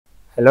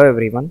Hello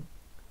everyone,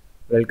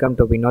 welcome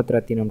to Vinoth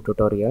Rathinam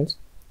tutorials.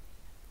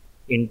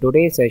 In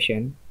today's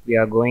session, we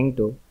are going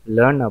to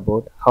learn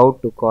about how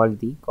to call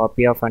the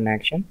copy of an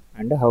action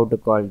and how to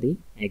call the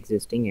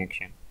existing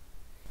action.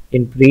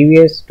 In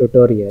previous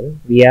tutorial,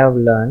 we have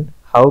learned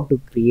how to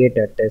create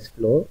a test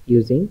flow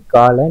using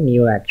call a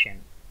new action.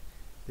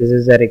 This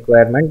is a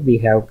requirement we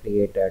have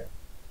created.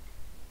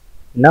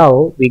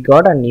 Now we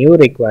got a new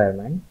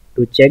requirement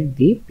to check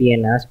the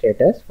PNR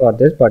status for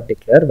this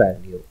particular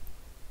value.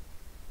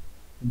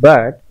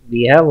 But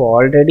we have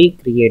already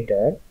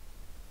created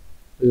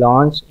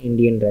launch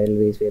Indian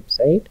Railways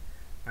website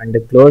and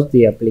close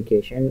the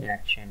application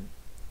action.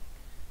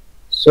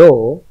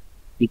 So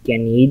we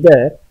can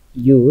either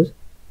use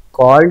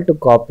call to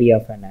copy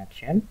of an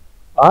action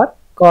or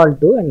call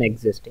to an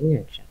existing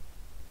action.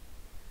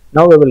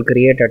 Now we will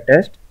create a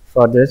test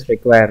for this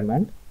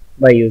requirement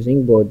by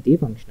using both the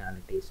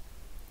functionalities.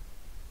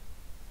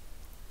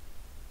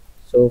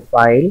 So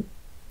file,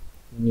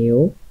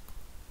 new,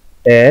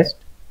 test,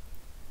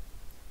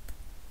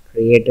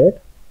 created.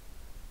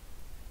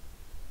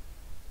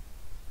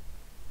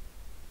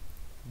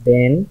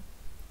 Then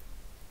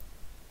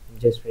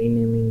just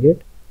renaming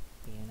it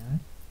PNR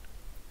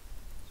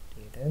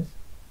status.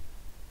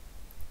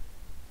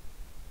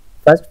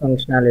 First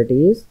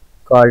functionality is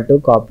call to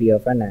copy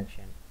of an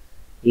action.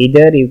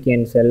 Either you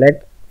can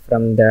select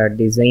from the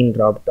design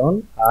drop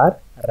down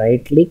or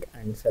right click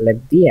and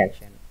select the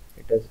action.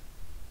 It is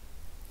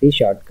the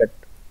shortcut.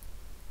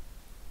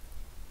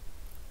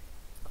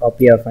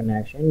 Copy of an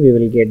action, we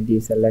will get the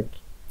select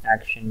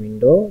action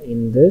window.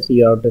 In this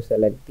you have to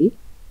select the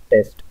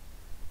test.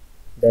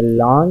 The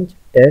launch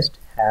test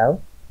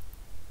have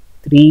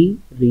 3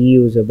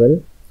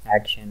 reusable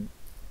action.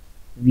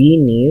 We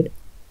need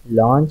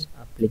launch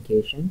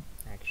application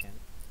action,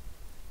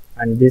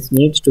 and this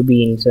needs to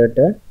be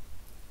inserted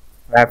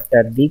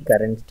after the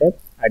current step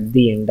at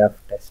the end of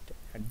test.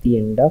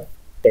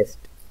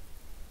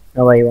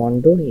 Now I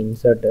want to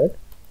insert it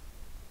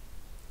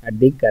at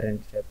the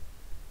current step.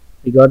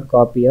 We got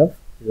copy of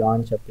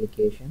launch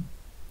application.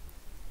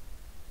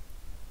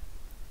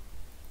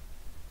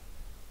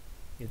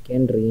 You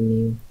can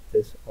rename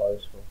this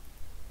also.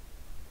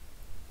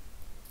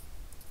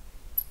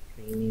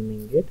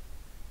 Renaming it.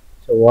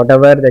 So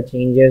whatever the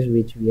changes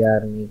which we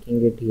are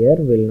making it here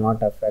will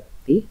not affect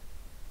the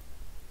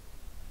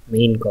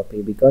main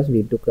copy because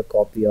we took a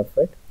copy of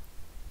it.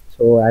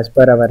 So as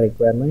per our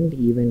requirement,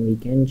 even we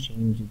can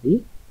change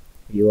the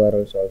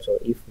URLs also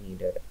if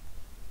needed.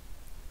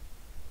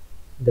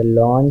 The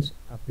launch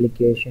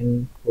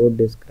application code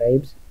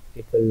describes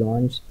it will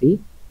launch the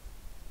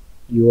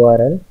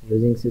URL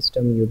using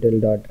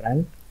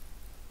systemutil.run.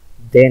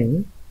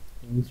 Then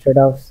instead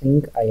of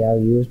sync I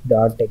have used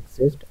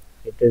 .exist.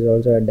 It is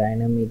also a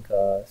dynamic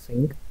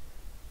sync.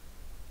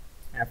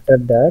 After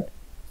that,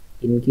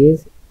 in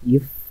case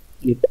if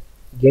it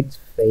gets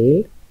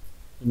failed,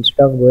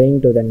 instead of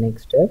going to the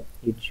next step,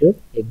 it should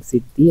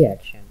exit the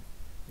action.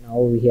 Now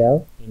we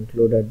have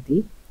included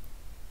the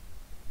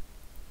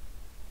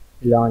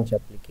launch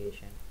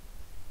application.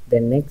 The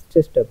next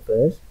step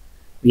is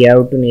we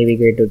have to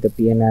navigate to the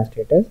PNR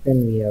status,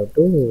 then we have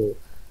to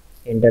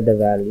enter the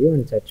value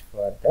and search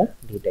for the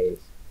details.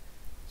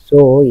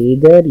 So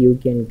either you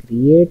can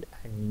create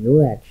a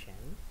new action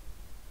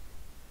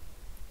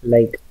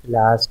like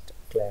last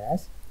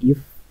class. If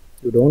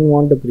you don't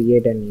want to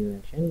create a new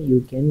action, you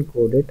can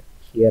code it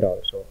here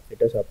also.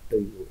 It is up to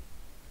you.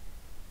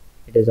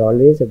 It is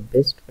always a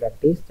best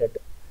practice that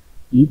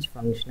each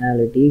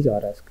functionalities or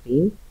a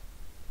screen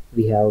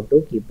we have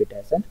to keep it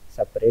as a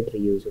separate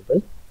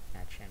reusable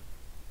action.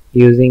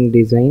 Using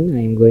design,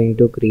 I am going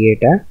to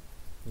create a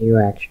new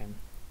action.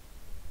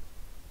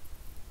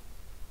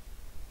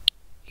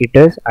 It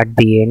is at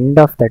the end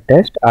of the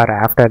test or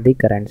after the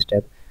current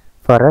step.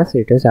 For us,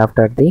 it is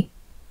after the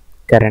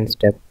current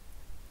step.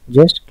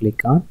 Just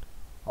click on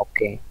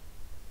OK.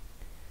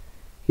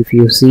 If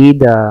you see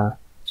the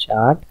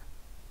chart,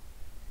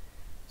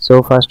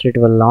 so first it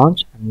will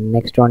launch, and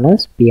next one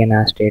is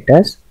PNR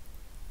status.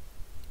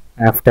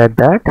 After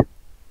that,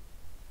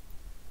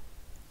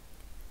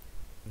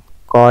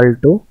 call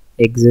to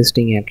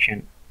existing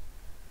action.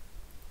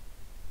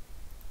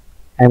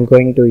 I am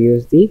going to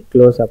use the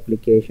close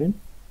application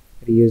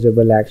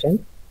reusable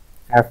action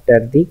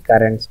after the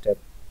current step.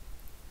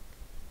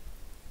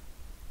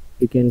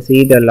 You can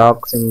see the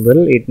lock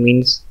symbol. It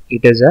means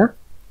it is a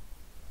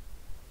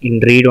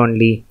in read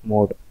only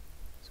mode,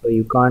 so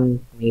you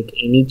can't make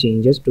any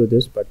changes to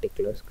this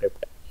particular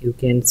script. You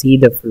can see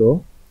the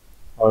flow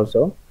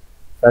also.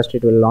 First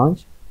it will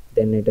launch,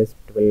 then it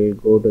will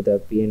go to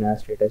the PNR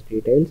status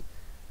details,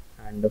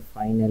 and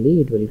finally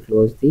it will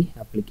close the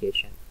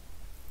application.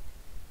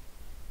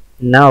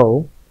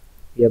 Now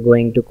we are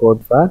going to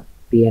code for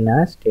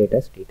PNR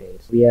status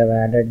details. We have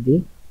added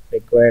the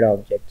required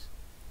objects.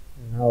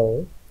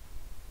 Now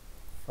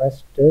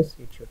first is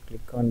it should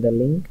click on the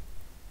link,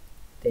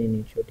 then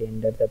it should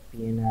enter the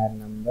PNR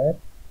number,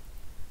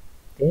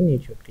 then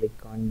it should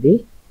click on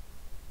the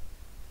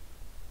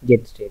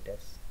get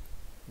status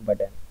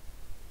button.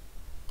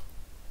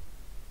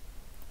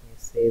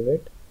 save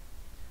it.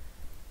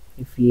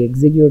 If we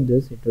execute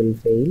this, it will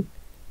fail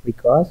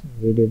because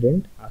we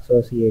didn't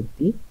associate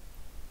the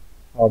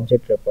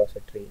object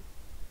repository.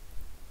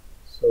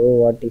 So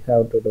what you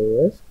have to do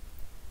is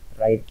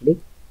right click,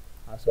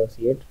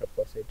 associate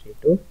repository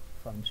to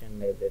function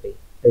library.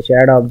 The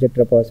shared object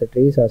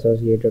repository is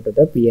associated to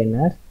the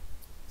PNR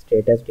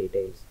status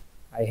details.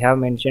 I have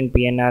mentioned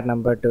PNR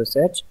number to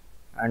search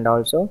and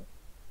also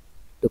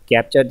to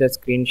capture the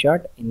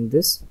screenshot in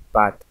this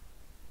path.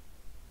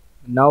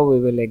 Now we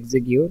will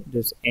execute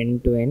this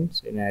end-to-end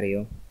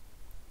scenario.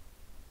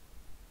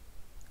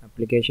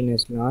 Application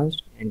is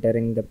launched,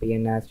 entering the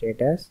PNR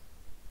status,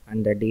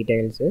 and the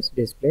details is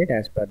displayed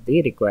as per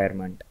the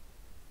requirement.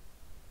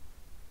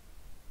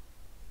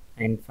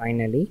 And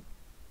finally,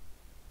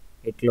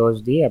 it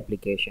closed the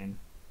application.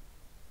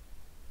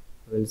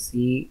 We'll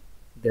see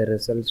the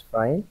results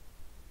file.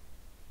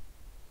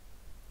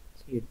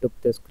 So it took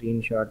the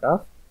screenshot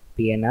of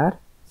PNR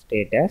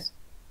status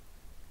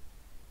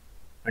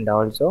and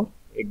also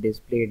it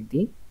displayed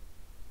the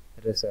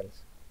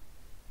results.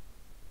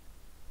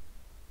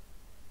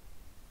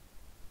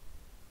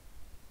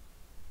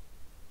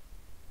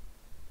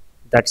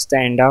 That's the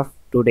end of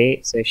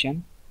today's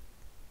session.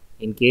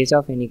 In case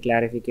of any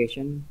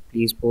clarification,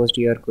 please post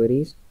your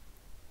queries.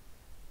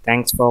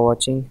 Thanks for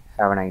watching.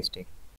 Have a nice day.